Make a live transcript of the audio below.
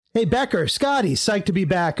Hey, Becker, Scotty, psyched to be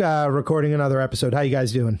back recording another episode. How you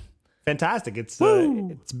guys doing? Fantastic. It's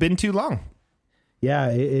been too long. Yeah,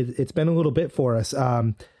 it's been a little bit for us.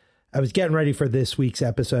 I was getting ready for this week's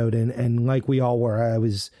episode, and like we all were, I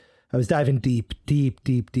was diving deep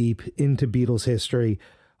into Beatles history,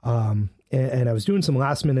 and I was doing some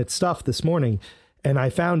last minute stuff this morning, and I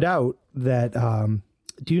found out that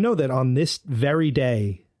do you know that on this very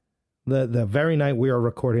day, the very night we are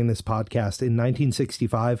recording this podcast in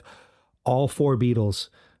 1965, all four Beatles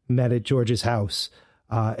met at George's house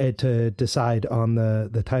to decide on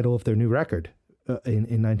the title of their new record in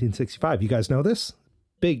 1965. You guys know this?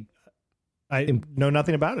 Big. I know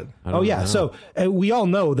nothing about it. Oh, yeah. So we all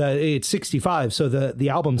know that it's 65. So the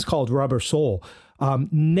album's called Rubber Soul.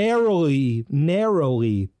 Narrowly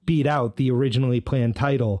beat out the originally planned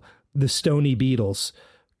title, The Stony Beatles,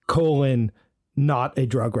 not a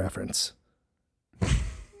drug reference.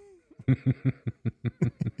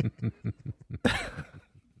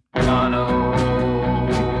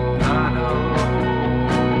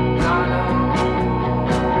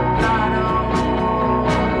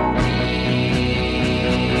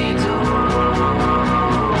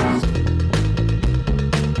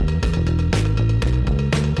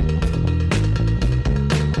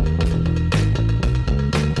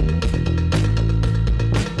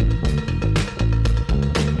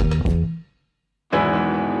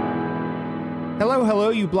 Hello,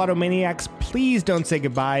 you Blottomaniacs. Please don't say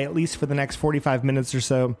goodbye, at least for the next 45 minutes or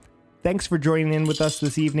so. Thanks for joining in with us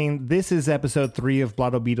this evening. This is episode 3 of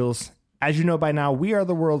Blotto Beatles. As you know by now, we are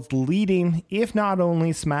the world's leading, if not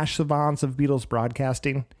only, smash savants of Beatles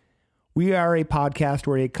broadcasting. We are a podcast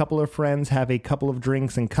where a couple of friends have a couple of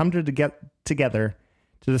drinks and come to get together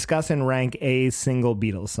to discuss and rank a single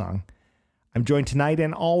Beatles song. I'm joined tonight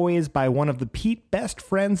and always by one of the Pete best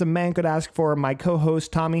friends a man could ask for, my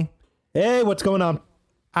co-host, Tommy. Hey, what's going on?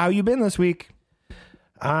 How you been this week?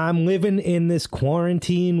 I'm living in this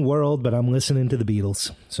quarantine world, but I'm listening to the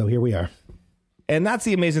Beatles. So here we are. And that's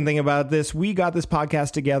the amazing thing about this. We got this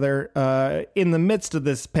podcast together in the midst of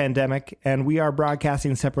this pandemic, and we are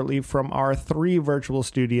broadcasting separately from our 3 virtual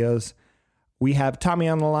studios. We have Tommy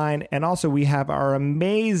on the line, and also we have our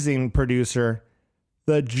amazing producer,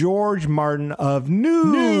 the George Martin of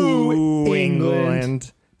New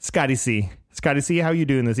England, Scotty C. Scotty C, how you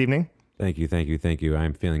doing this evening? Thank you.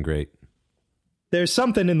 I'm feeling great. There's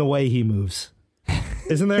something in the way he moves,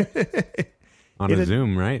 isn't there? On a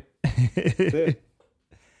Zoom, right?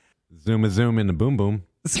 Zoom in the boom boom.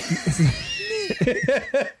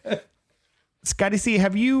 Scotty C,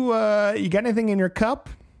 have you got anything in your cup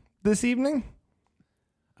this evening?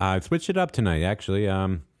 I switched it up tonight, actually.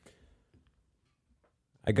 I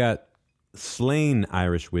got Slane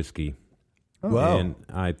Irish whiskey. Wow. And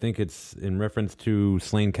I think it's in reference to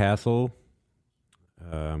Slane Castle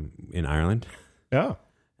in Ireland. Yeah.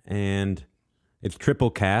 And it's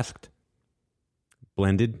triple casked,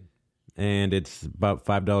 blended, and it's about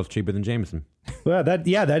 $5 cheaper than Jameson. Well, that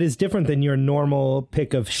is different than your normal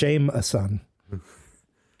pick of Shame a Son.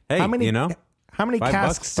 Hey, how many $5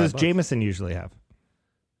 casks does Jameson usually have?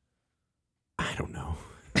 I don't know.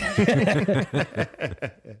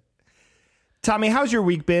 Tommy, how's your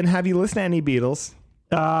week been? Have you listened to any Beatles?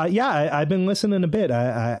 I've been listening a bit.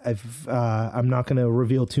 I'm not going to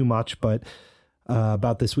reveal too much, but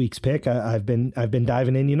about this week's pick, I've been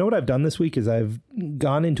diving in. You know what I've done this week is I've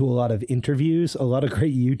gone into a lot of interviews, a lot of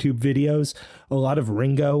great YouTube videos, a lot of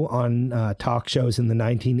Ringo on talk shows in the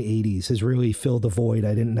 1980s has really filled a void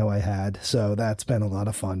I didn't know I had. So that's been a lot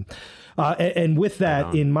of fun. And with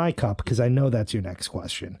that in my cup, because I know that's your next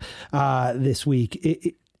question, this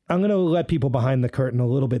week, I'm going to let people behind the curtain a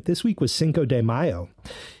little bit. This week was Cinco de Mayo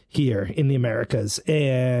here in the Americas,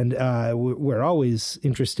 and we're always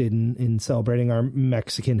interested in celebrating our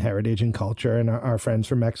Mexican heritage and culture and our friends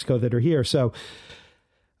from Mexico that are here. So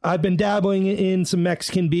I've been dabbling in some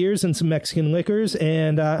Mexican beers and some Mexican liquors,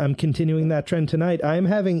 and I'm continuing that trend tonight. I'm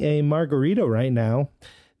having a margarita right now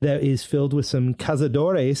that is filled with some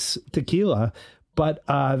Cazadores tequila, but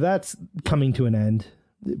that's coming to an end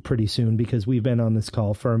pretty soon because we've been on this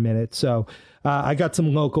call for a minute. So I got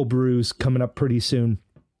some local brews coming up pretty soon.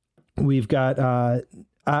 We've got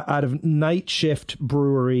out of Night Shift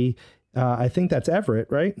Brewery. I think that's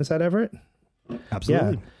Everett, right? Is that Everett?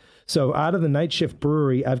 Absolutely. Yeah. So out of the Night Shift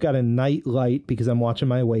Brewery, I've got a Night Light because I'm watching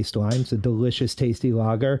my waistline. It's a delicious, tasty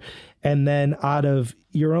lager. And then out of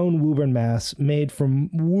your own Woburn, Mass, made from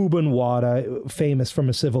Woburn water, famous from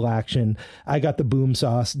a civil action, I got the Boom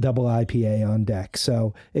Sauce Double IPA on deck.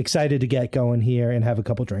 So excited to get going here and have a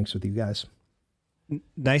couple drinks with you guys.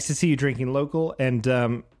 Nice to see you drinking local, and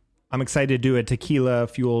I'm excited to do a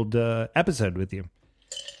tequila-fueled episode with you.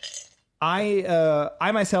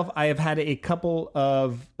 I myself, I have had a couple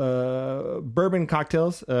of bourbon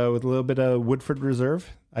cocktails with a little bit of Woodford Reserve.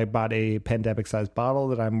 I bought a pandemic-sized bottle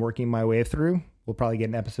that I'm working my way through. We'll probably get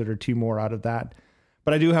an episode or two more out of that.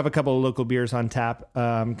 But I do have a couple of local beers on tap.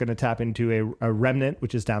 I'm going to tap into a Remnant,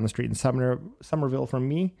 which is down the street in Somerville from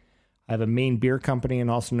me. I have a Maine Beer Company and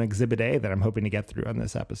also an Exhibit A that I'm hoping to get through on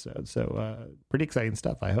this episode. So pretty exciting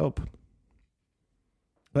stuff, I hope.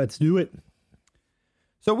 Let's do it.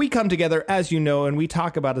 So we come together, as you know, and we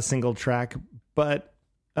talk about a single track. But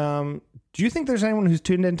do you think there's anyone who's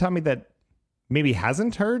tuned in, Tommy, that maybe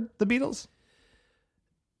hasn't heard the Beatles?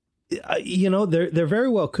 There very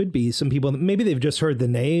well could be some people, maybe they've just heard the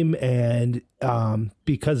name and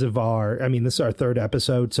because of this is our third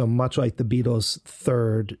episode. So much like the Beatles'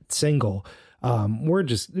 third single,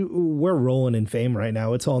 we're rolling in fame right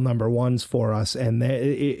now. It's all number ones for us. And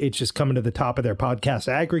it's just coming to the top of their podcast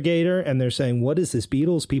aggregator. And they're saying, what is this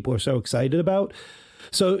Beatles people are so excited about?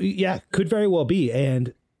 So yeah, could very well be.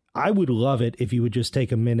 And I would love it if you would just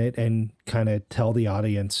take a minute and kind of tell the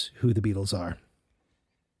audience who the Beatles are.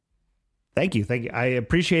 Thank you. I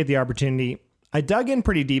appreciate the opportunity. I dug in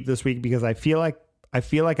pretty deep this week because I feel like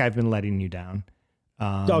I've been letting you down.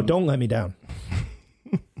 Don't let me down.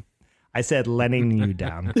 I said letting you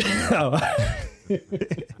down.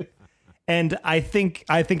 And I think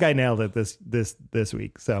I nailed it this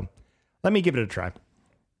week. So let me give it a try.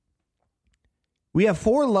 We have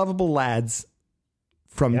four lovable lads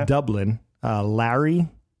from Dublin: Larry,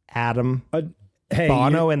 Adam,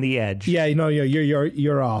 Bono, and The Edge. Yeah,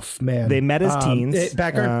 you're off, man. They met as teens.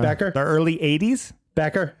 Becker, the early 80s.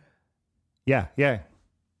 Becker. Yeah.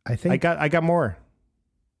 I think I got more.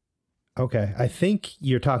 Okay, I think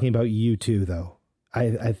you're talking about U2 though.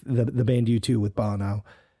 The band U2 with Bono.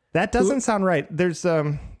 That doesn't sound right. There's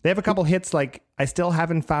they have a couple hits like I Still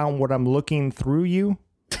Haven't Found What I'm Looking Through You,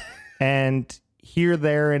 and Here,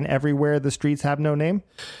 There, and Everywhere the Streets Have No Name.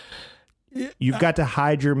 You've got to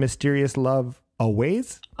hide your mysterious love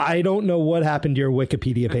always. I don't know what happened to your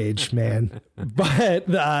Wikipedia page, man, but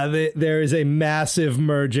there is a massive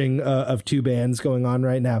merging of two bands going on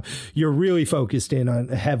right now. You're really focused in on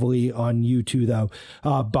heavily on U2 though.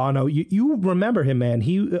 Bono, you remember him, man.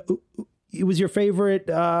 It was your favorite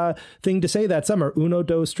thing to say that summer. Uno,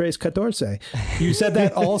 dos, tres, catorce. You said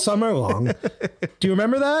that all summer long. Do you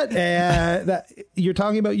remember that? That you're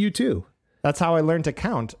talking about U2. That's how I learned to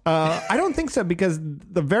count. I don't think so, because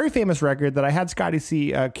the very famous record that I had Scotty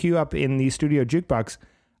C cue up in the studio jukebox,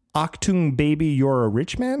 Achtung Baby, You're a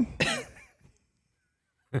Rich Man.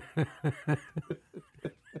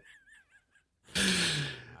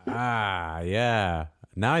 Yeah.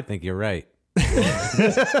 Now I think you're right.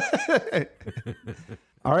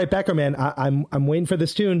 All right, Becker, man, I'm waiting for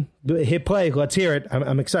this tune. Hit play. Let's hear it.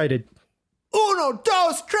 I'm excited. Uno,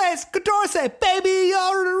 dos, tres, catorce. Baby,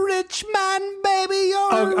 you're a rich man. Baby,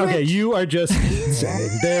 you're a rich. Okay, you are just saying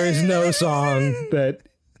there is no song that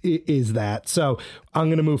is that. So I'm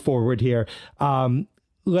going to move forward here.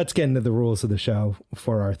 Let's get into the rules of the show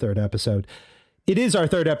for our third episode. It is our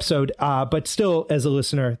third episode, but still, as a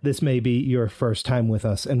listener, this may be your first time with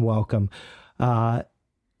us, and welcome.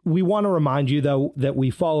 We want to remind you, though, that we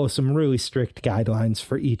follow some really strict guidelines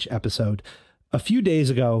for each episode. A few days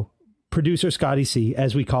ago, producer Scotty C,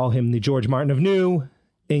 as we call him, the George Martin of New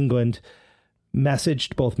England,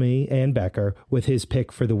 messaged both me and Becker with his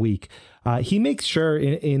pick for the week. He makes sure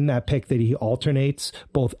in that pick that he alternates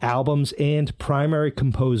both albums and primary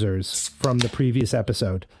composers from the previous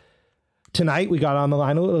episode. Tonight, we got on the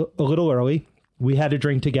line a little early. We had a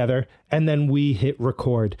drink together, and then we hit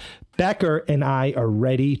record. Becker and I are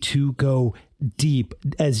ready to go deep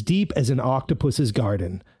as an octopus's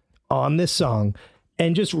garden on this song,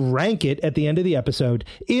 and just rank it at the end of the episode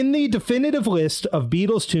in the definitive list of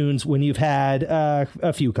Beatles tunes when you've had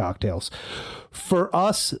a few cocktails. For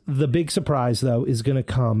us, the big surprise, though, is going to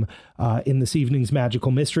come in this evening's magical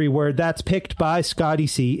mystery word. That's picked by Scotty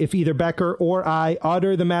C. If either Becker or I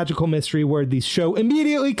utter the magical mystery word, the show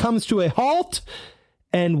immediately comes to a halt,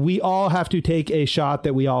 and we all have to take a shot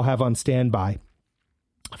that we all have on standby.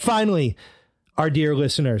 Finally, our dear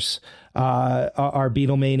listeners, our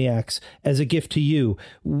Beatlemaniacs, as a gift to you,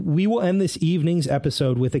 we will end this evening's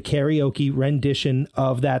episode with a karaoke rendition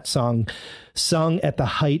of that song, sung at the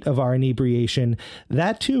height of our inebriation.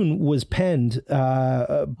 That tune was penned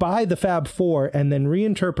by the Fab Four and then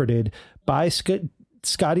reinterpreted by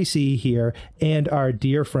Scotty C here and our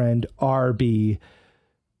dear friend RB.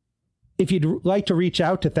 If you'd like to reach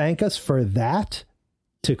out to thank us for that,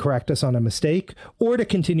 to correct us on a mistake or to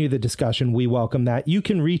continue the discussion, we welcome that. You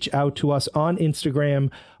can reach out to us on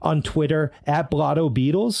Instagram, on Twitter, at Blotto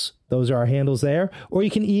Beatles. Those are our handles there. Or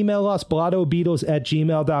you can email us,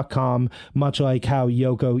 blottobeatles@gmail.com, much like how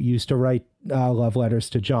Yoko used to write love letters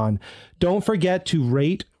to John. Don't forget to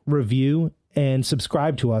rate, review, and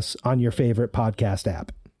subscribe to us on your favorite podcast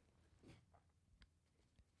app.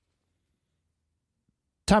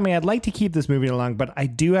 Tommy, I'd like to keep this moving along, but I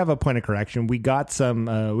do have a point of correction. We got some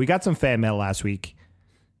fan mail last week.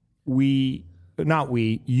 You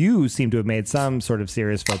seem to have made some sort of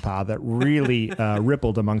serious faux pas that really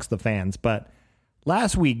rippled amongst the fans. But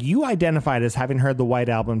last week, you identified as having heard the White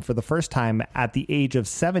Album for the first time at the age of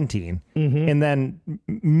 17. Mm-hmm. And then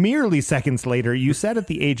merely seconds later, you said at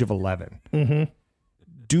the age of 11. Mm-hmm.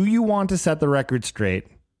 Do you want to set the record straight?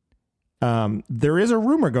 There is a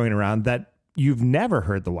rumor going around that you've never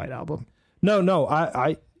heard the White Album. No.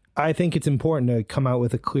 I think it's important to come out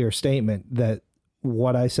with a clear statement that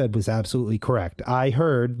what I said was absolutely correct. I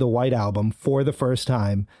heard the White Album for the first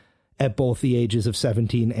time at both the ages of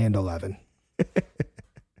 17 and 11.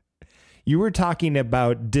 You were talking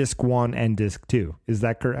about disc 1 and disc 2. Is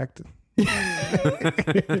that correct?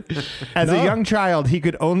 As a young child, he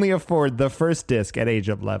could only afford the first disc at age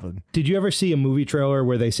of 11. Did you ever see a movie trailer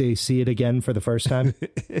where they say, see it again for the first time?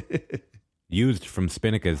 Used from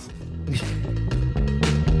Spinnakers.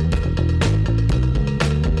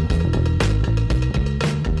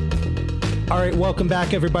 All right, welcome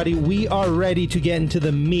back, everybody. We are ready to get into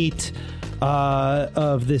the meat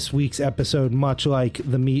of this week's episode, much like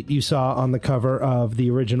the meat you saw on the cover of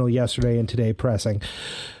the original Yesterday and Today pressing.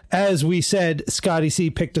 As we said, Scotty C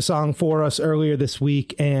picked a song for us earlier this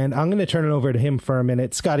week, and I'm going to turn it over to him for a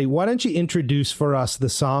minute. Scotty, why don't you introduce for us the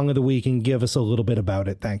song of the week and give us a little bit about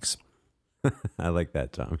it? Thanks. I like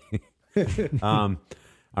that, Tommy. All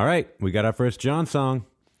right, we got our first John song.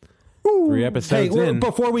 3 episodes in.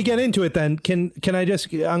 Before we get into it, then can I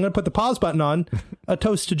just? I'm going to put the pause button on. A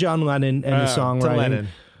toast to John Lennon and his songwriting. Lennon.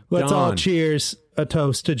 Let's John. all cheers. A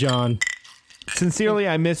toast to John. Sincerely,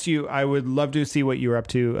 I miss you. I would love to see what you're up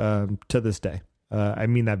to this day. I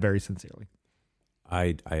mean that very sincerely.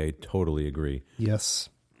 I totally agree. Yes.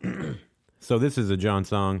 So this is a John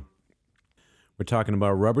song. We're talking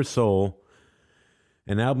about Rubber Soul,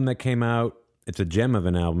 an album that came out. It's a gem of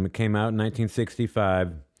an album. It came out in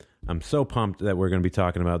 1965. I'm so pumped that we're going to be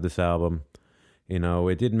talking about this album. You know,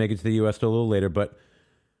 it didn't make it to the U.S. till a little later, but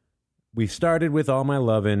we started with All My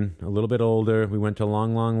Lovin', a little bit older. We went to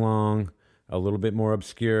Long, Long, Long, a little bit more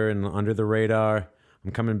obscure and under the radar.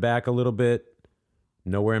 I'm coming back a little bit.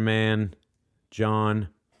 Nowhere Man, John,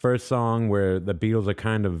 first song where the Beatles are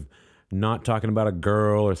kind of not talking about a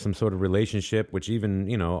girl or some sort of relationship, which even,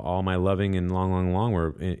 you know, All My Loving and Long, Long, Long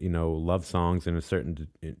were, you know, love songs to a certain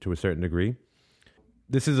degree.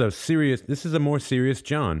 This is a more serious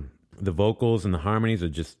John. The vocals and the harmonies are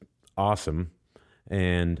just awesome.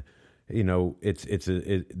 And, you know,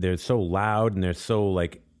 they're so loud and they're so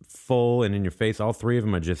like full and in your face. All 3 of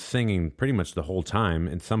them are just singing pretty much the whole time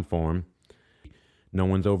in some form. No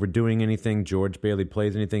one's overdoing anything. George barely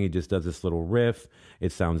plays anything. He just does this little riff.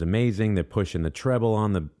 It sounds amazing. They're pushing the treble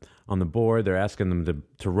on the board. They're asking them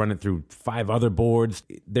to run it through 5 other boards.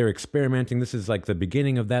 They're experimenting. This is like the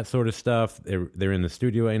beginning of that sort of stuff. They're in the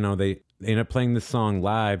studio. You know, they end up playing this song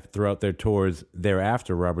live throughout their tours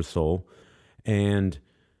thereafter, Rubber Soul, and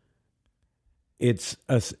it's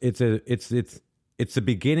the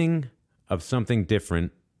beginning of something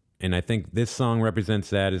different. And I think this song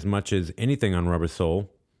represents that as much as anything on Rubber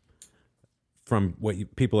Soul from what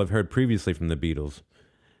people have heard previously from the Beatles.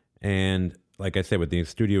 And like I said, with the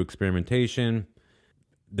studio experimentation,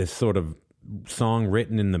 this sort of song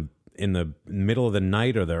written in the middle of the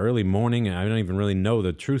night or the early morning. I don't even really know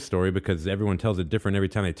the true story because everyone tells it different every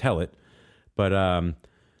time they tell it. But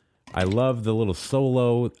I love the little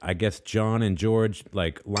solo. I guess John and George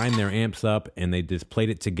like lined their amps up and they just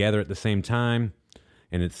played it together at the same time.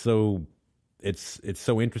 And it's so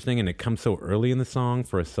interesting, and it comes so early in the song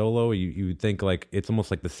for a solo. You would think like it's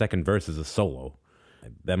almost like the second verse is a solo.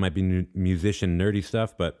 That might be musician nerdy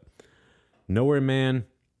stuff, but Nowhere Man,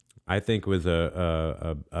 I think was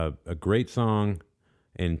a great song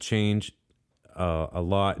and changed a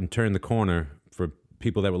lot and turned the corner for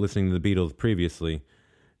people that were listening to the Beatles previously.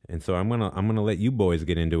 And so I'm gonna let you boys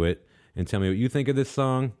get into it and tell me what you think of this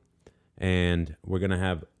song, and we're gonna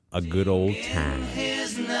have a good old time.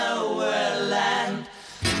 His nowhere land,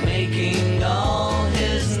 making all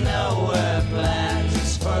his nowhere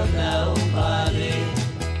plans for nobody.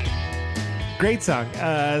 Great song.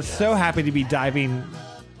 So happy to be diving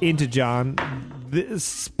into John,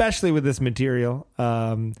 especially with this material.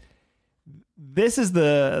 this is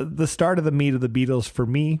the start of the meat of the Beatles for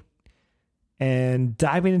me. And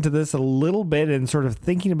diving into this a little bit and sort of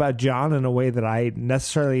thinking about John in a way that I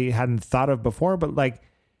necessarily hadn't thought of before, but like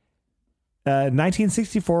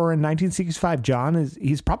 1964 and 1965, John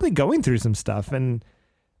he's probably going through some stuff. And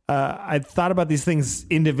I thought about these things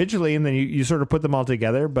individually, and then you sort of put them all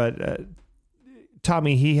together. But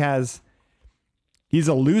Tommy, he's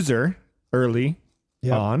a loser early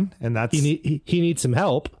on, and that's he needs some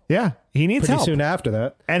help. Yeah, he needs Pretty help soon after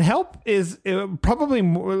that. and help is probably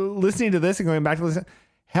more, listening to this and going back to listen.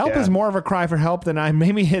 Help is more of a cry for help than I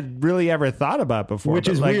maybe had really ever thought about before. Which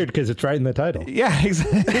but is like, weird because it's right in the title. Yeah,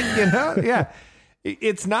 exactly. Yeah.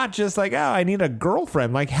 It's not just like, oh, I need a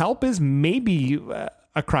girlfriend. Like help is maybe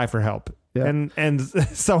a cry for help. Yeah. And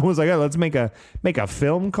someone was like, oh, let's make a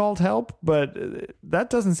film called Help, but that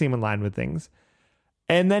doesn't seem in line with things.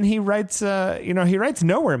 And then he writes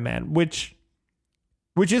Nowhere Man, which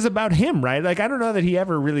is about him, right? Like I don't know that he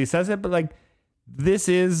ever really says it, but like this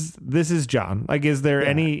is John. Like, is there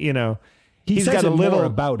any, He's got a little more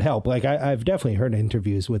about help. Like I've definitely heard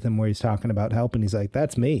interviews with him where he's talking about help, and he's like,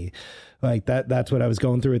 "That's me." Like that's what I was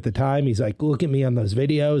going through at the time. He's like, "Look at me on those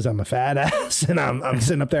videos. I'm a fat ass, and I'm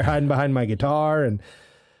sitting up there hiding behind my guitar."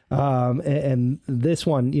 And this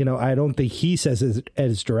one, I don't think he says it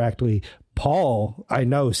as directly. Paul, I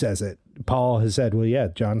know, says it. Paul has said, "Well, yeah,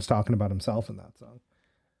 John's talking about himself in that song."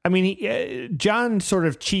 I mean, John sort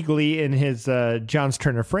of cheekily in his John's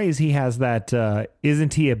turn of phrase, he has that,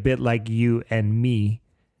 isn't he a bit like you and me?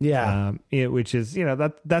 Yeah. Which is,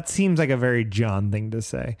 that seems like a very John thing to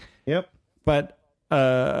say. Yep. But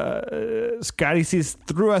Scotty C's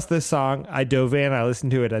threw us this song. I dove in. I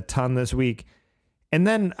listened to it a ton this week. And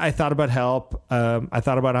then I thought about Help. I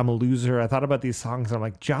thought about I'm a Loser. I thought about these songs. And I'm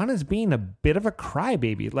like, John is being a bit of a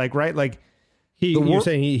crybaby. Like, right? Like, you're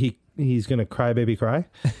saying he's going to cry, baby, cry?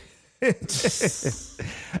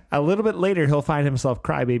 A little bit later, he'll find himself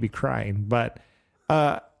crybaby crying. But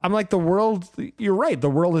I'm like, the world, you're right. The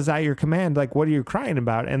world is at your command. Like, what are you crying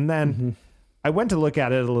about? And then I went to look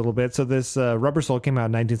at it a little bit. So this Rubber Soul came out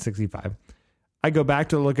in 1965. I go back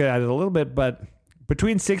to look at it a little bit, but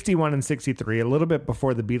between 61 and 63, a little bit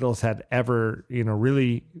before the Beatles had ever,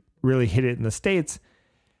 really, really hit it in the States,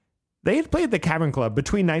 they had played the Cavern Club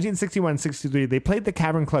between 1961 and 63. They played the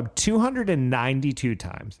Cavern Club 292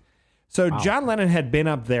 times. So wow. John Lennon had been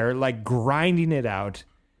up there like grinding it out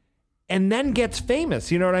and then gets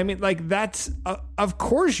famous. You know what I mean? Like that's, of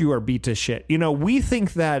course you are beat to shit. We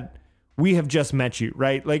think that we have just met you,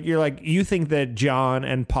 right? Like you think that John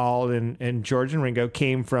and Paul and George and Ringo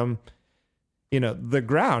came from, the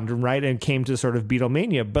ground, right? And came to sort of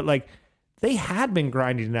Beatlemania. But like, they had been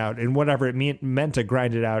grinding it out and whatever it meant to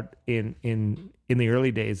grind it out in the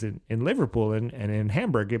early days in Liverpool and in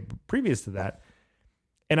Hamburg previous to that.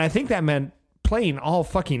 And I think that meant playing all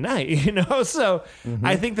fucking night, So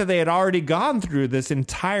I think that they had already gone through this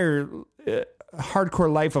entire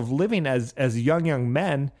hardcore life of living as young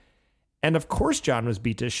men. And of course, John was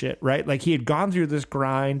beat to shit, right? Like he had gone through this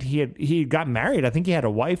grind. He got married. I think he had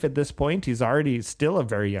a wife at this point. He's already still a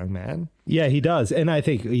very young man. Yeah, he does. And I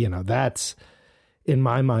think, that's in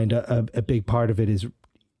my mind, a big part of it is,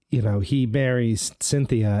 he marries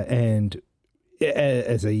Cynthia and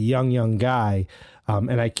as a young guy.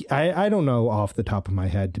 And I don't know off the top of my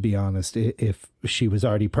head, to be honest, if she was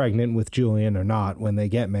already pregnant with Julian or not when they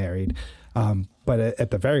get married. But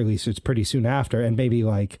at the very least, it's pretty soon after. And maybe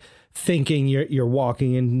like thinking you're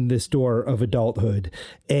walking in this door of adulthood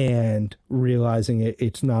and realizing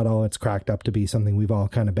it's not all it's cracked up to be, something we've all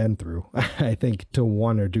kind of been through. I think to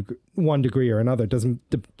one degree or another. Doesn't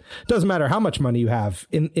matter how much money you have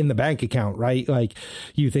in the bank account, right? Like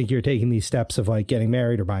you think you're taking these steps of like getting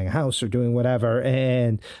married or buying a house or doing whatever.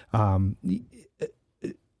 And,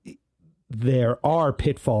 there are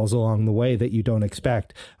pitfalls along the way that you don't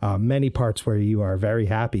expect. Many parts where you are very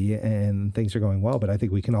happy and things are going well, but I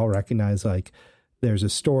think we can all recognize like there's a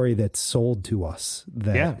story that's sold to us.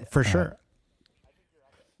 That, for sure.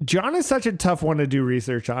 John is such a tough one to do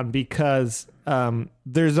research on because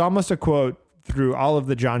there's almost a quote through all of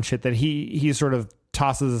the John shit that he sort of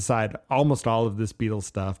tosses aside almost all of this Beatles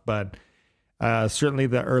stuff, but certainly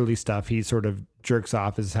the early stuff he sort of jerks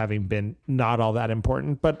off as having been not all that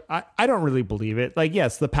important, but I don't really believe it. Like,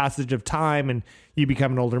 yes, the passage of time and you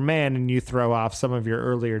become an older man and you throw off some of your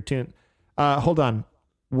earlier tune. Hold on.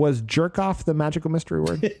 Was jerk off the magical mystery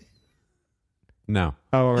word? No.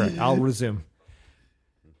 Oh, all right. I'll resume.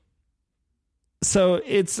 So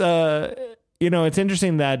it's, it's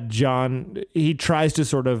interesting that John, he tries to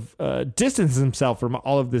sort of distance himself from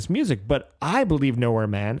all of this music, but I believe Nowhere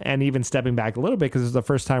Man, and even stepping back a little bit, because it's the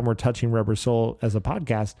first time we're touching Rubber Soul as a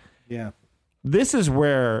podcast. Yeah. This is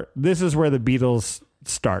where the Beatles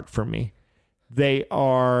start for me. They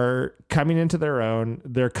are coming into their own.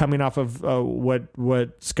 They're coming off of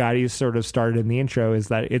what Scotty sort of started in the intro, is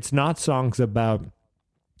that it's not songs about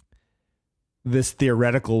this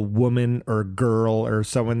theoretical woman or girl or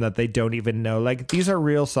someone that they don't even know. Like, these are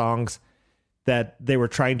real songs that they were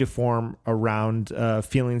trying to form around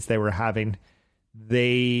feelings they were having.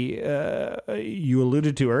 They, you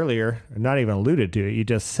alluded to earlier, not even alluded to it, you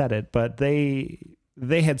just said it, but they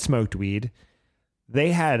had smoked weed.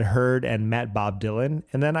 They had heard and met Bob Dylan.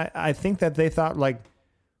 And then I think that they thought, like,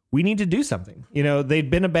 we need to do something. You know, they'd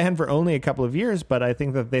been a band for only a couple of years, but I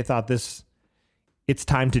think that they thought it's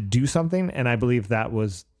time to do something. And I believe that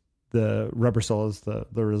was the Rubber Soul is the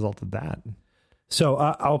result of that. So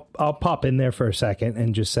I'll pop in there for a second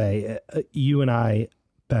and just say, you and I,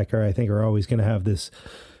 Becker, I think are always going to have this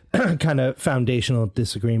kind of foundational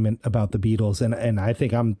disagreement about the Beatles. And I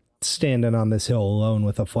think I'm standing on this hill alone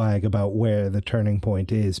with a flag about where the turning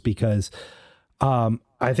point is, because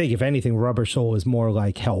I think if anything, Rubber Soul is more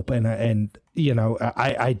like Help. And you know,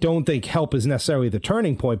 I don't think Help is necessarily the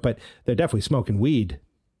turning point, but they're definitely smoking weed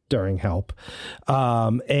during Help.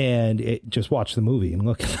 And just watch the movie and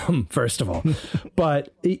look at them, first of all.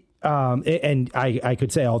 But and I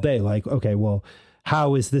could say all day, like, okay, well,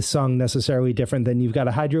 how is this song necessarily different than You've Got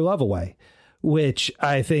to Hide Your Love Away? Which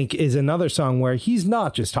I think is another song where he's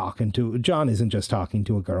not just John isn't just talking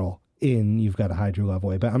to a girl in You've Got to Hide Your Love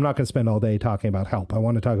Away. But I'm not going to spend all day talking about Help. I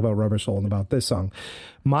want to talk about Rubber Soul and about this song.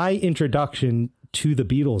 My introduction to the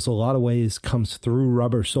Beatles, a lot of ways, comes through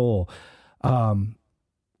Rubber Soul.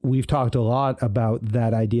 We've talked a lot about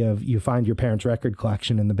that idea of you find your parents' record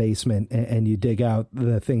collection in the basement and you dig out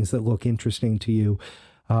the things that look interesting to you.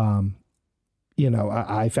 You know,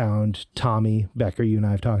 I found Tommy. Becker, you and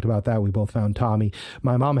I have talked about that. We both found Tommy.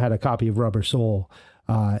 My mom had a copy of Rubber Soul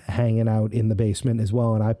hanging out in the basement as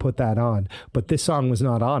well, and I put that on. But this song was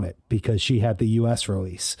not on it because she had the U.S.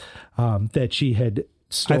 release that she had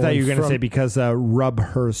stolen. I thought you were going to say because Rub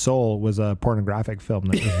Her Soul was a pornographic film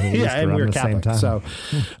that was released around we were the Catholic, same time.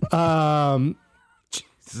 So,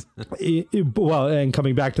 well, and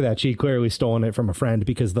coming back to that, she clearly stolen it from a friend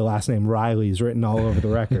because the last name Riley is written all over the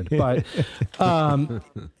record. But,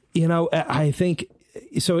 you know, I think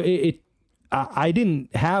so. I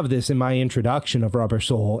didn't have this in my introduction of Rubber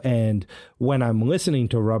Soul. And when I'm listening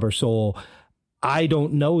to Rubber Soul, I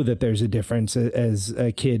don't know that there's a difference as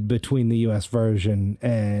a kid between the U.S. version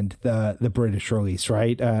and the British release,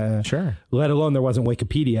 right? Sure. Let alone there wasn't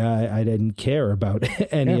Wikipedia. I didn't care about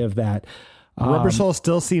any of that. Rubber Soul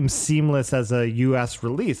still seems seamless as a U.S.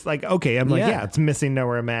 release. Like, okay, I'm like, yeah, it's missing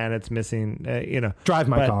Nowhere Man. It's missing, you know, Drive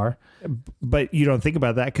My Car. But you don't think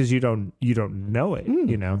about that because you don't know it,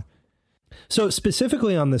 you know. So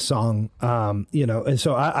specifically on this song, you know, and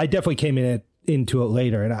so I definitely came into it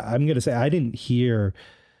later, and I'm going to say I didn't hear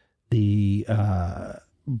the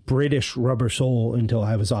British Rubber Soul until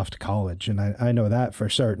I was off to college, and I know that for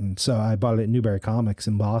certain. So I bought it at Newberry Comics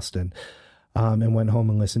in Boston. And went home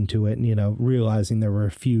and listened to it, and, you know, realizing there were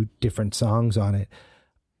a few different songs on it.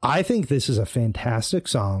 I think this is a fantastic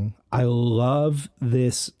song. I love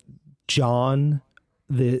this John,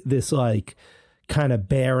 this like kind of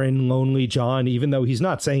barren, lonely John, even though he's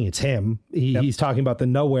not saying it's him. He's talking about the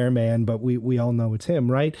Nowhere Man, but we all know it's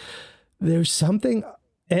him, right? There's something,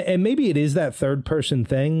 and maybe it is that third person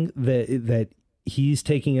thing that he's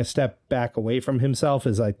taking a step back away from himself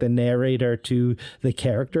as like the narrator to the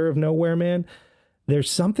character of Nowhere Man. There's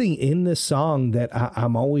something in this song that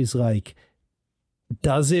I'm always like,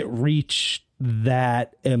 does it reach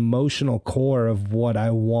that emotional core of what I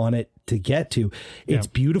want it to get to? It's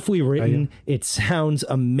beautifully written. It sounds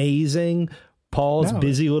amazing. Paul's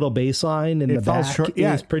busy little bass line in the back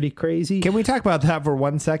is pretty crazy. Can we talk about that for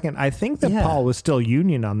 1 second? I think that Paul was still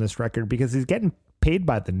union on this record because he's getting paid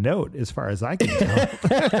by the note, as far as I can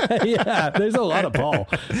tell. Yeah, there's a lot of Paul.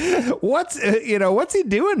 What's he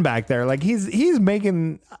doing back there? Like he's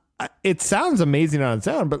making. It sounds amazing on its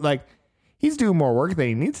own, but like he's doing more work than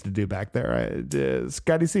he needs to do back there.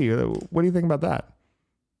 Scotty C, what do you think about that?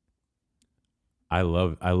 I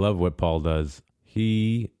love what Paul does.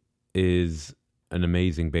 He is an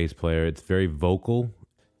amazing bass player. It's very vocal.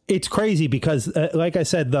 It's crazy because, like I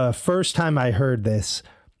said, the first time I heard this,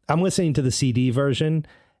 I'm listening to the CD version,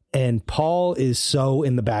 and Paul is so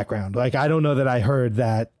in the background. Like, I don't know that I heard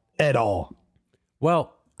that at all.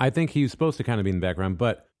 Well, I think he's supposed to kind of be in the background,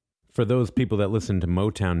 but for those people that listen to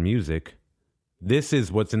Motown music, this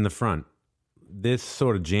is what's in the front. This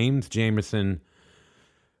sort of James Jamerson,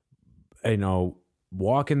 you know,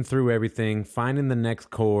 walking through everything, finding the next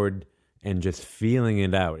chord, and just feeling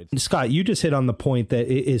it out. Scott, you just hit on the point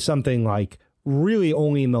that it is something like really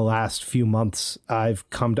only in the last few months I've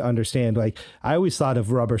come to understand. Like, I always thought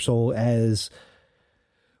of Rubber Soul as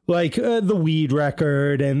like the Weed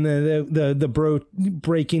record and the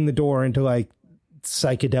breaking the door into like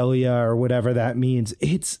psychedelia or whatever that means.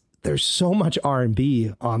 There's so much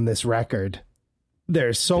R&B on this record.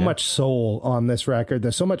 There's so much soul on this record.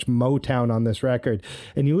 There's so much Motown on this record.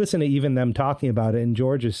 And you listen to even them talking about it, and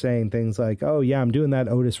George is saying things like, oh, yeah, I'm doing that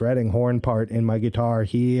Otis Redding horn part in my guitar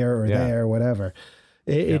here or there or whatever.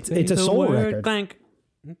 It's a soul record. Clank,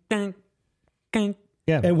 clank, clank.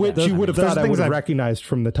 Yeah. And which you would have thought I would have recognized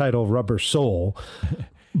from the title Rubber Soul.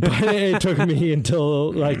 But it took me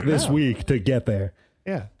until like this week to get there.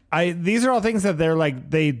 Yeah. These are all things that they're like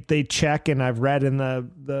they check, and I've read in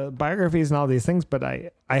the biographies and all these things, but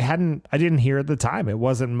I didn't hear at the time. It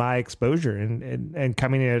wasn't my exposure, and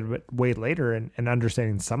coming in way later and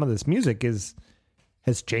understanding some of this music has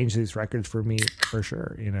changed these records for me for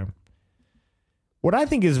sure. You know, what I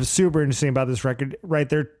think is super interesting about this record, right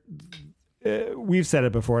there, we've said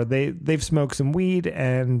it before. They've smoked some weed,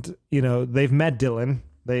 and you know they've met Dylan.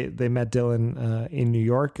 They met Dylan in New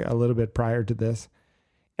York a little bit prior to this.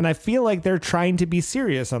 And I feel like they're trying to be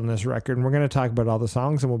serious on this record. And we're going to talk about all the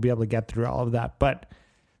songs and we'll be able to get through all of that. But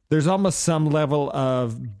there's almost some level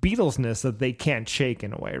of Beatlesness that they can't shake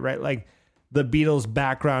in a way, right? Like the Beatles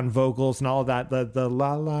background vocals and all of that, the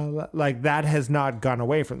la, la, la, like that has not gone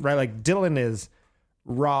away from, right? Like Dylan is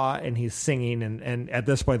raw and he's singing. And at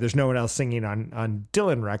this point, there's no one else singing on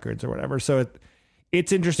Dylan records or whatever. So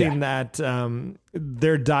it's interesting that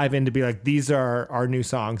their dive in to be like, these are our new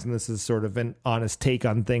songs, and this is sort of an honest take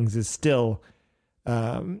on things is still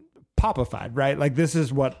popified, right? Like this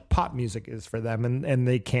is what pop music is for them, and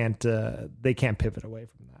they can't pivot away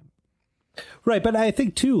from that. Right, but I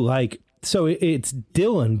think too, like, so it's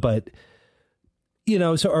Dylan, but you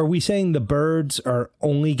know, so are we saying the Byrds are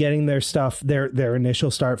only getting their stuff, their initial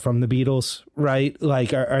start from the Beatles, right?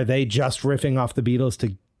 Like, are they just riffing off the Beatles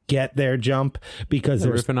to get their jump because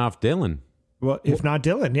they're ripping off Dylan? Well, if not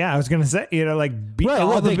Dylan, I was going to say, you know, like,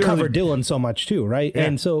 they cover Dylan so much too, right? Yeah.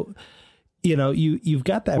 And so, you know, you've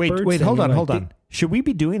got that. Wait, hold on. Should we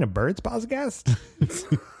be doing a Byrds podcast?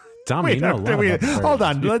 Tommy, hold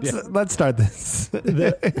on. Let's start this.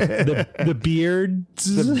 The Beards,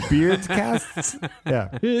 the Beards casts,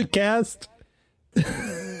 cast.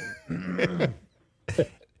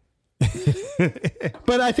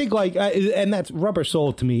 But I think like, and that's Rubber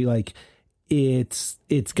Soul to me. Like it's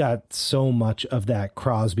got so much of that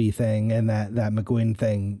Crosby thing and that McGuinn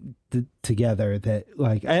thing together that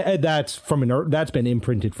like, that's that's been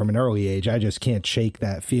imprinted from an early age. I just can't shake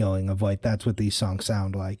that feeling of like, that's what these songs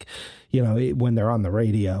sound like, you know, when they're on the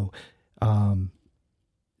radio.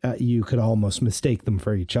 You could almost mistake them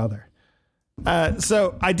for each other.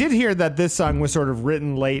 So I did hear that this song was sort of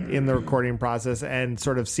written late in the recording process and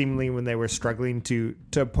sort of seemingly when they were struggling to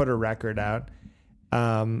put a record out.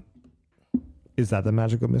 Is that the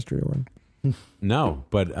magical mystery one? No,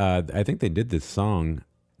 but I think they did this song.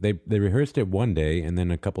 They rehearsed it one day, and then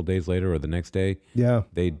a couple days later or the next day,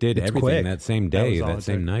 they did everything quick. That same day, that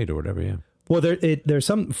same night or whatever. Yeah. Well, there's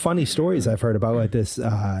some funny stories I've heard about like this.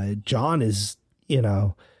 John is, you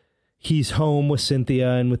know, he's home with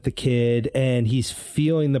Cynthia and with the kid, and he's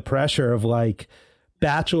feeling the pressure of like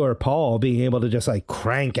Bachelor Paul being able to just like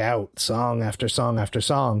crank out song after song after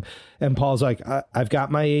song. And Paul's like, I've got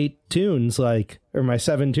my 8 tunes, like, or my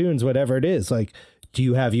 7 tunes, whatever it is. Like, do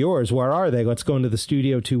you have yours? Where are they? Let's go into the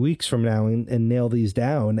studio 2 weeks from now and nail these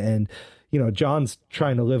down. And, you know, John's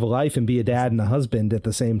trying to live a life and be a dad and a husband at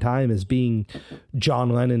the same time as being John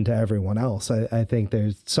Lennon to everyone else. I think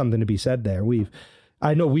there's something to be said there.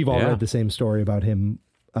 I know we've all read the same story about him,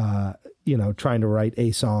 you know, trying to write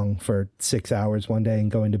a song for 6 hours one day and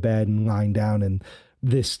going to bed and lying down, and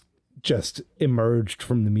this just emerged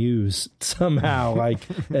from the muse somehow, like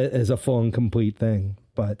as a full and complete thing.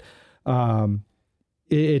 But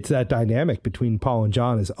it's that dynamic between Paul and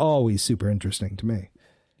John is always super interesting to me.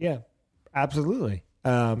 Yeah, absolutely.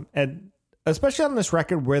 And especially on this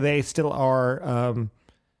record where they still are,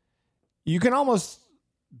 you can almost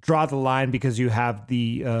draw the line because you have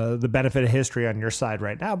the benefit of history on your side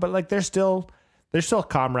right now, but like they're still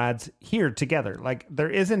comrades here together. Like there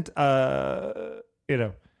isn't you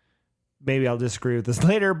know, maybe I'll disagree with this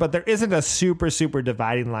later, but there isn't a super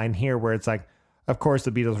dividing line here where it's like, of course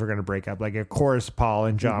the Beatles were going to break up. Like of course Paul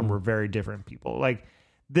and John were very different people. Like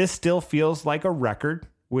this still feels like a record,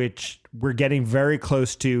 which we're getting very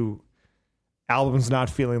close to. Album's not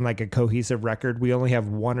feeling like a cohesive record. We only have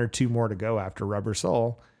 1 or 2 more to go after Rubber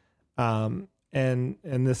Soul. And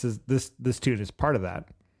this tune is part of that.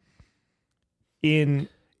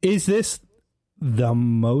 Is this the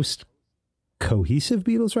most cohesive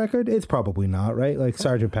Beatles record. It's probably not, right? Like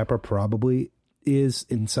Sgt. Pepper probably is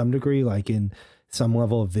in some degree, like in some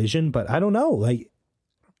level of vision, but I don't know. Like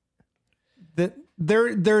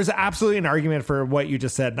there's absolutely an argument for what you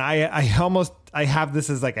just said. And I have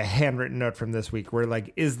this as like a handwritten note from this week where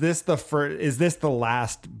like, is this the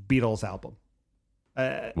last Beatles album?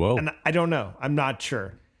 Whoa. And I don't know. I'm not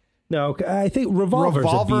sure. No, I think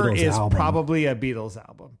Revolver is album. probably a Beatles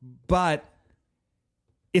album, but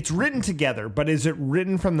it's written together. But is it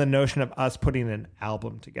written from the notion of us putting an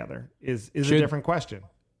album together? Is a different question.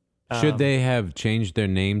 Should they have changed their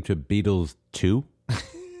name to Beatles 2?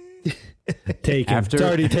 Taken. It's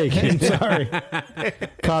already taken. Sorry.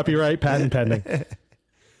 Copyright, patent pending.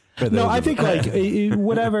 No, I think like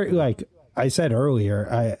whatever, like I said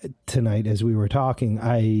earlier tonight as we were talking,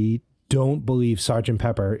 I don't believe Sgt.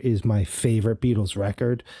 Pepper is my favorite Beatles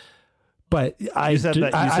record. But you said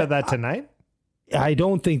that tonight? I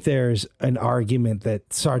don't think there's an argument that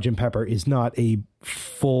Sgt. Pepper is not a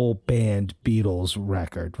full band Beatles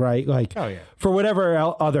record, right? Like, for whatever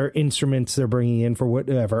other instruments they're bringing in, for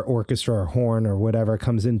whatever orchestra or horn or whatever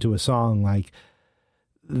comes into a song, like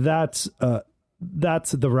that's the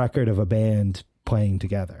record of a band playing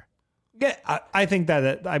together. Yeah, I think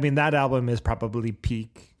that that album is probably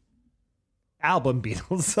peak album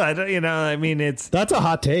Beatles. That's a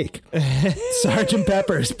hot take. Sgt.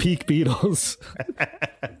 Pepper's peak Beatles.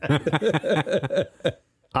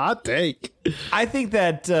 Hot take. I think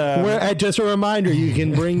that just a reminder, you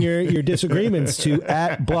can bring your disagreements to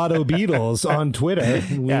 @BlottoBeatles on Twitter.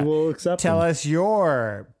 We will accept Tell them. us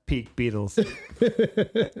your peak Beatles.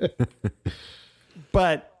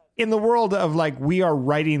 But in the world of like, we are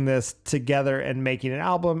writing this together and making an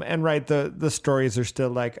album, and the stories are still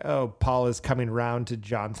like, oh, Paul is coming around to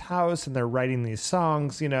John's house and they're writing these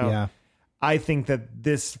songs, I think that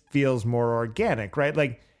this feels more organic, right?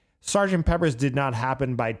 Like Sgt. Pepper's did not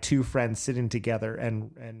happen by two friends sitting together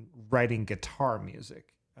and writing guitar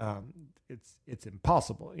music. It's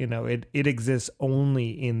impossible. It exists only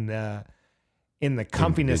in the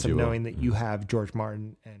comfiness of knowing that you have George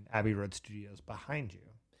Martin and Abbey Road Studios behind you.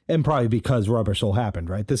 And probably because Rubber Soul happened,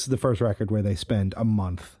 right? This is the first record where they spend a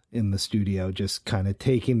month in the studio just kind of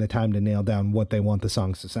taking the time to nail down what they want the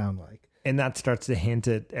songs to sound like. And that starts to hint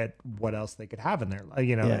at what else they could have in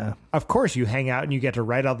there. Of course, you hang out and you get to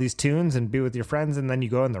write all these tunes and be with your friends, and then you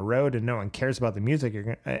go on the road and no one cares about the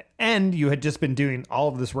music. And you had just been doing all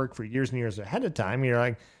of this work for years and years ahead of time. You're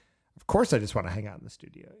like, of course, I just want to hang out in the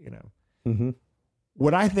studio, Mm-hmm.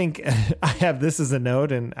 What I think, I have this as a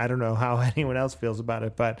note, and I don't know how anyone else feels about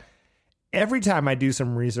it, but every time I do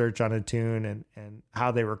some research on a tune and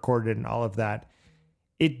how they recorded and all of that,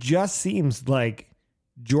 it just seems like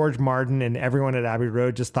George Martin and everyone at Abbey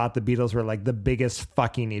Road just thought the Beatles were like the biggest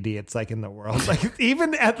fucking idiots like in the world. Like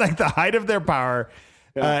even at like the height of their power,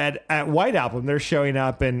 at White Album, they're showing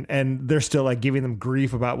up and they're still like giving them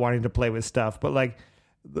grief about wanting to play with stuff. But like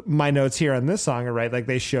my notes here on this song are right. Like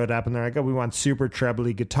they showed up and they're like, oh, we want super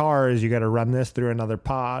trebly guitars. You got to run this through another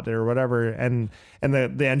pod or whatever. And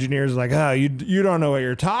the engineers are like, oh, you don't know what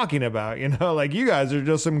you're talking about. Like you guys are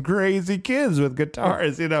just some crazy kids with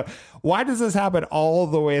guitars. Why does this happen all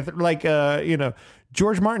the way through? Like,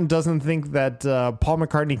 George Martin doesn't think that Paul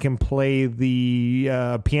McCartney can play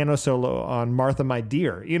the piano solo on Martha, My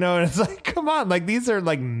Dear, and it's like, come on, like these are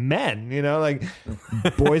like men, like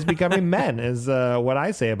boys becoming men is what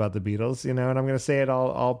I say about the Beatles, and I'm going to say it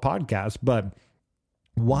all podcast. But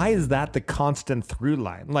why is that the constant through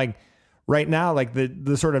line? Like right now, like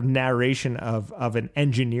the sort of narration of an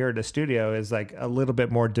engineer at a studio is like a little bit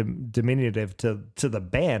more diminutive to the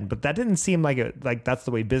band, but that didn't seem like that's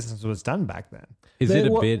the way business was done back then. Is it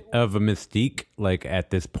a bit of a mystique, like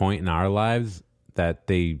at this point in our lives, that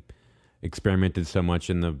they experimented so much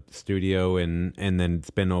in the studio and then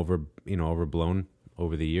it's been overblown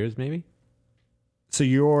over the years, maybe? So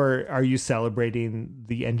are you celebrating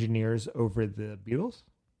the engineers over the Beatles?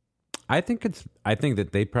 I think that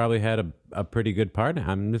they probably had a pretty good part.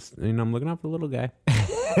 I'm just, I'm looking out for the little guy.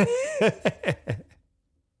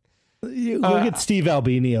 Look at Steve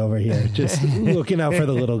Albini over here, just looking out for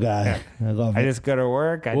the little guy. I love it. I just go to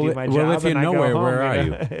work. I do my job. Well, if you're nowhere, where are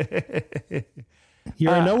you?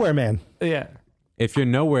 You're a nowhere man. Yeah. If you're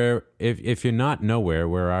nowhere, if you're not nowhere,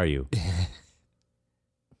 where are you?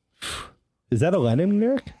 Is that a Lennon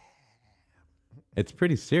lyric? It's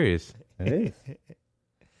pretty serious. Hey.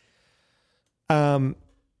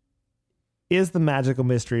 Is the magical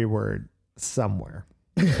mystery word somewhere?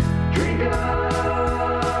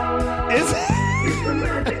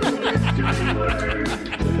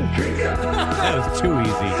 That was too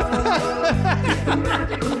easy.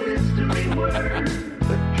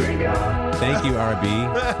 Thank you,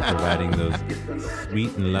 RB, for providing those sweet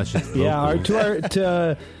and luscious vocals.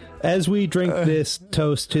 Yeah, as we drink this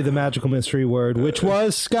toast to the magical mystery word, which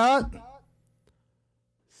was, Scott?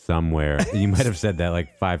 Somewhere. You might have said that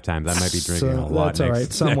like 5 times. I might be drinking a lot. That's all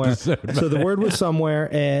right. Somewhere. episode. So the word was somewhere.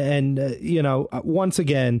 And once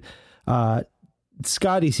again,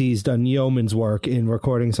 Scotty C's done yeoman's work in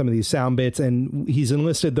recording some of these sound bits, and he's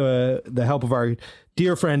enlisted the help of our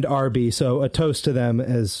dear friend RB. So a toast to them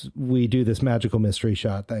as we do this magical mystery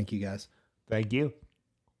shot. Thank you, guys. Thank you.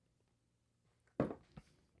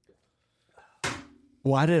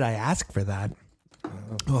 Why did I ask for that?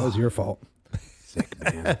 That was your fault. Sick,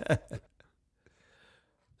 man.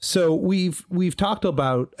 So we've talked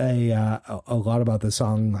about a lot about the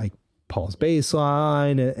song, like Paul's bass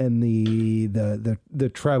line and the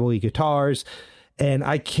trebly guitars, and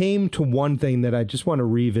I came to one thing that I just want to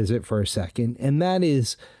revisit for a second, and that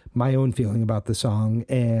is my own feeling about the song.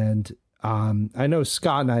 And I know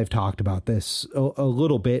Scott and I have talked about this a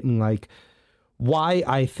little bit, and like why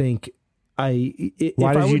I think why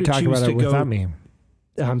did you talk about it without me?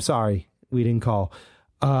 I'm sorry, we didn't call.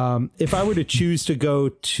 If I were to choose to go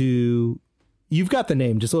to, you've got the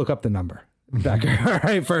name, just look up the number, Becker. All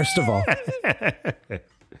right, first of all,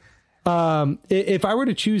 if I were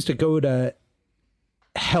to choose to go to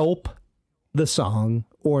Help the song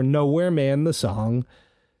or Nowhere Man the song,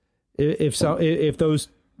 if those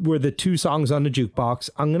were the 2 songs on the jukebox,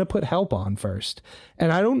 I'm going to put Help on first.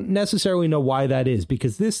 And I don't necessarily know why that is,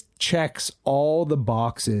 because this checks all the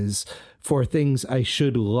boxes for things I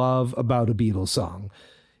should love about a Beatles song.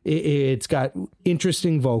 It's got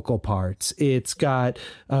interesting vocal parts. It's got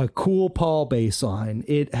a cool Paul bass line.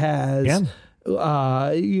 It has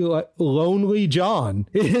Lonely John.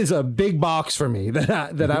 It is a big box for me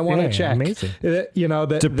that I want to check. Amazing.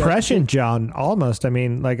 Depression John, almost. I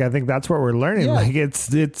mean, like, I think that's what we're learning. Yeah. Like,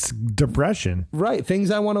 it's depression. Right.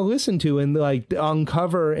 Things I want to listen to and like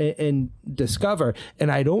uncover and discover.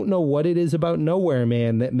 And I don't know what it is about Nowhere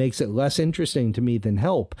Man that makes it less interesting to me than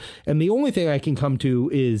Help. And the only thing I can come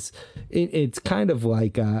to is it's kind of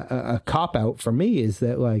like a cop out for me, is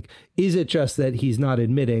that like, is it just that he's not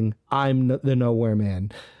admitting I'm the Nowhere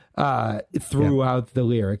Man throughout the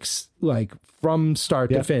lyrics, like from start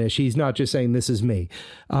to finish? He's not just saying this is me.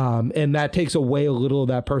 And that takes away a little of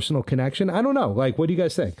that personal connection. I don't know. Like, what do you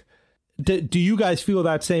guys think? Do you guys feel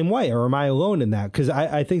that same way, or am I alone in that? Because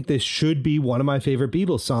I think this should be one of my favorite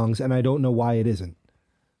Beatles songs, and I don't know why it isn't.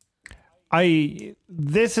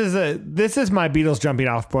 This is my Beatles jumping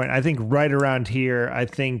off point. I think right around here, I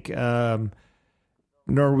think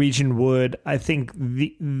Norwegian Wood. I think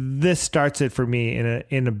this starts it for me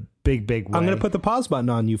in a big way. I'm going to put the pause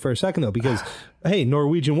button on you for a second though, because hey,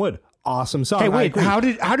 Norwegian Wood, awesome song. Hey, wait, how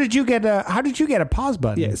did you get a pause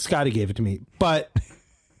button? Yeah, Scotty gave it to me, but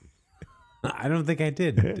I don't think I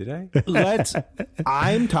did. Did I?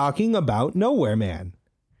 I'm talking about Nowhere Man.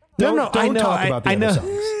 Don't talk about the other songs.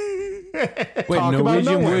 Wait, Talk about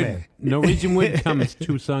Nowhere Man. Norwegian Wood comes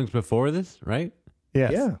 2 songs before this, right?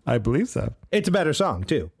 Yes, Yeah. I believe so. It's a better song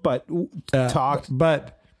too, but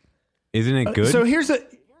But Isn't it good? so here's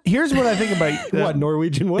what I think about what,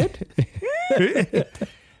 Norwegian Wood?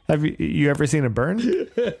 Have you ever seen it burn?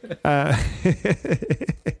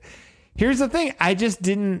 Here's the thing. I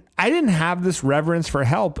didn't have this reverence for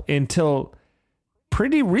Help until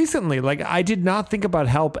pretty recently. Like, I did not think about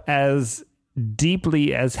Help as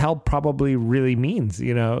deeply as Help probably really means,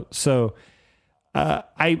 you know? So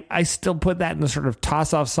I still put that in the sort of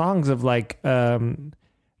toss off songs of like the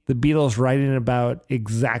Beatles writing about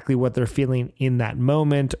exactly what they're feeling in that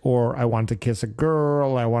moment, or I want to kiss a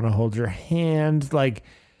girl, I want to hold your hand. Like,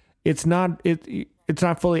 it's not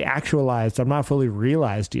fully actualized. I'm not fully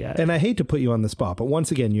realized yet. And I hate to put you on the spot, but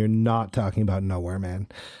once again, you're not talking about Nowhere Man.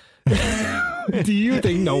 Do you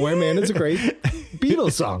think Nowhere Man is a great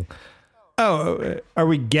Beatles song? Oh, are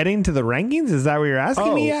we getting to the rankings? Is that what you're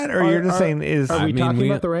asking me yet? Or you're just saying Are we talking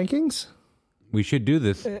about the rankings? We should do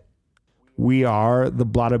this. We are the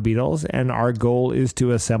Blotto Beatles, and our goal is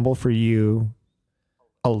to assemble for you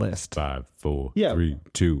a list. 5, 4, Yeah. 3,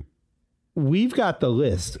 2. We've got the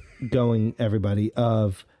list going, everybody,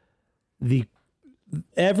 of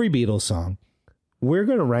every Beatles song. We're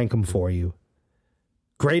going to rank them for you.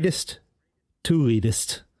 Greatest to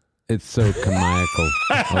leadest. It's so canonical.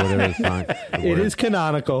 Or whatever the song. It is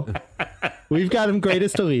canonical. We've got them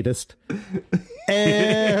greatest to leadest.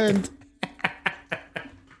 And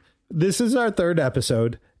this is our 3rd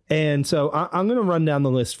episode. And so I'm going to run down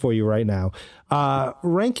the list for you right now.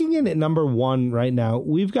 Ranking in at number 1 right now,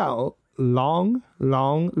 we've got Long,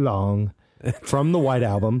 Long, Long from the White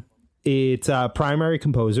Album. It's primary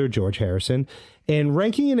composer George Harrison. And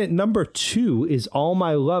ranking in at number 2 is All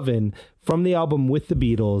My Lovin' from the album With the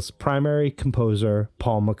Beatles, primary composer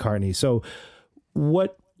Paul McCartney. So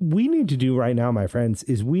what we need to do right now, my friends,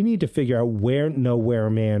 is we need to figure out where Nowhere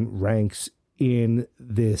Man ranks in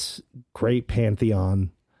this great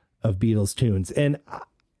pantheon of Beatles tunes. And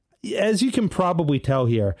as you can probably tell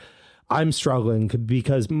here, I'm struggling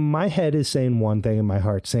because my head is saying one thing and my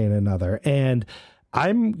heart's saying another. And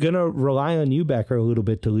I'm going to rely on you, Becker, a little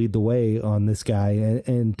bit to lead the way on this guy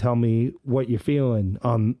and tell me what you're feeling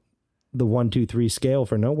on the 1, 2, 3 scale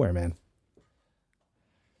for Nowhere Man.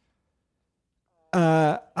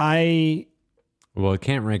 Well, it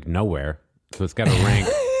can't rank nowhere, so it's got to rank.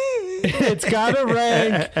 It's got to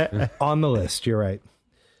rank on the list. You're right.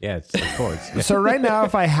 Yeah, it's of course. Yeah. So right now,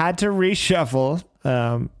 if I had to reshuffle,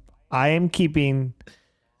 I am keeping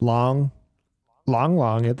long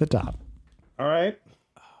at the top. All right.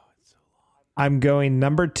 I'm going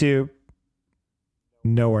number 2,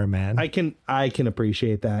 Nowhere Man. I can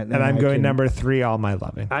appreciate that. And I'm going number 3, All My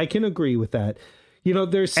Lovin'. I can agree with that. You know,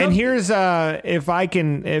 there's and here's if I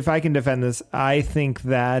can defend this, I think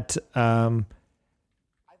that I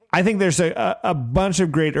think there's a bunch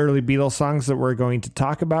of great early Beatles songs that we're going to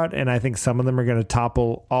talk about, and I think some of them are going to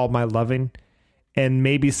topple All My Lovin', and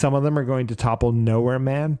maybe some of them are going to topple Nowhere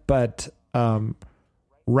Man. But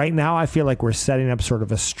right now, I feel like we're setting up sort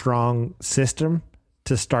of a strong system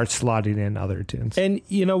to start slotting in other tunes. And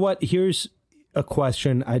you know what? Here's a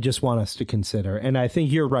question I just want us to consider, and I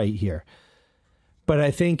think you're right here. But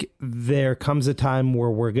I think there comes a time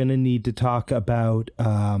where we're going to need to talk about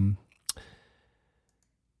how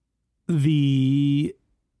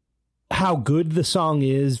good the song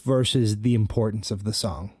is versus the importance of the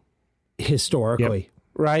song historically,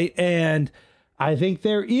 right? And I think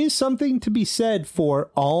there is something to be said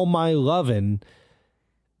for All My Lovin'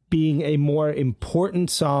 being a more important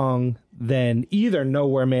song than either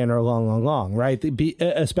Nowhere Man or Long, Long, Long, right?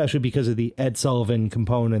 Especially because of the Ed Sullivan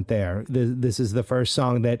component there. This is the first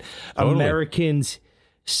song that Americans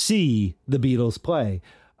see the Beatles play.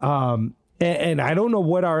 And I don't know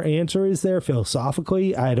what our answer is there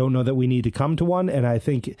philosophically. I don't know that we need to come to one. And I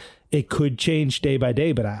think it could change day by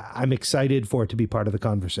day, but I'm excited for it to be part of the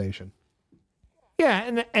conversation.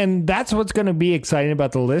 Yeah, and that's what's going to be exciting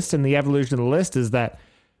about the list and the evolution of the list is that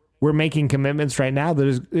we're making commitments right now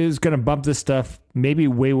that is going to bump this stuff maybe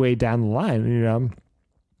way down the line. You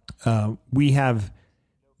know, we have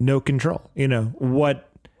no control. You know, what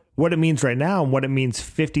it means right now and what it means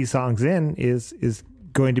 50 songs in is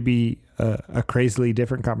going to be a crazily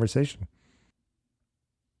different conversation.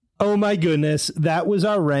 Oh my goodness, that was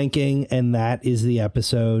our ranking, and that is the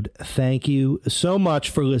episode. Thank you so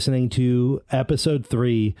much for listening to episode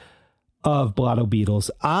 3 of Blotto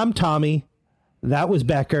Beatles. I'm Tommy. That was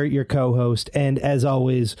Becker, your co-host. And as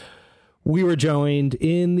always, we were joined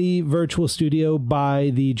in the virtual studio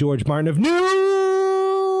by the George Martin of New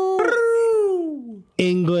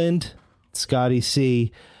England, Scotty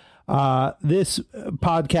C. This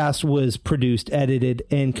podcast was produced, edited,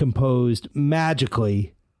 and composed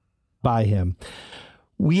magically by him.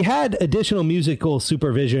 We had additional musical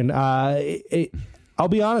supervision. I'll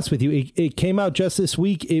be honest with you, it came out just this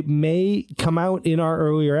week. It may come out in our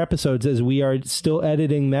earlier episodes as we are still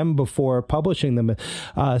editing them before publishing them.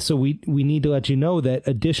 So we need to let you know that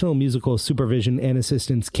additional musical supervision and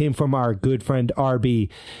assistance came from our good friend RB.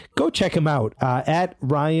 Go check him out at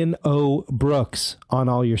Ryan O. Brooks on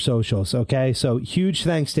all your socials. Okay, so huge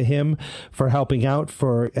thanks to him for helping out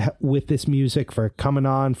with this music, for coming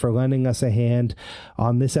on, for lending us a hand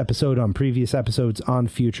on this episode, on previous episodes, on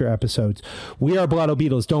future episodes. We are Blotto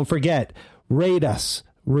Beatles. Don't forget, rate us,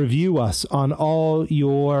 review us on all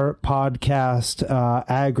your podcast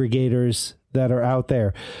aggregators that are out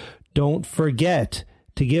there. Don't forget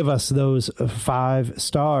to give us those 5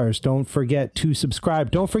 stars. Don't forget to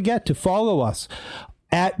subscribe. Don't forget to follow us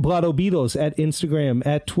at Blotto Beatles at Instagram,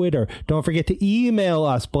 at Twitter. Don't forget to email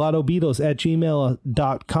us,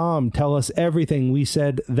 blottobeatles@gmail.com. Tell us everything we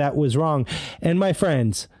said that was wrong. And my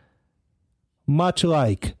friends, much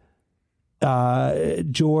like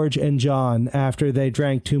George and John after they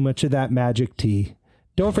drank too much of that magic tea,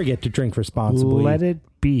 don't forget to drink responsibly. Let it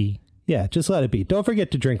be. Yeah, just let it be. Don't forget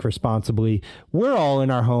to drink responsibly. We're all in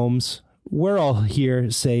our homes. We're all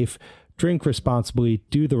here safe. Drink responsibly.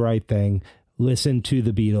 Do the right thing. Listen to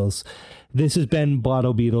the Beatles. This has been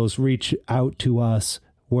Blotto Beatles. Reach out to us.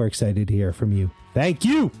 We're excited to hear from you. Thank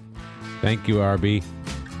you. Thank you, RB.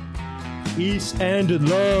 Peace and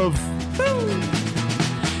love.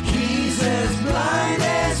 He's as blind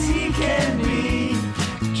as he can be,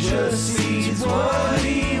 just sees what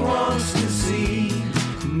he wants to see.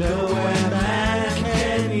 nowhere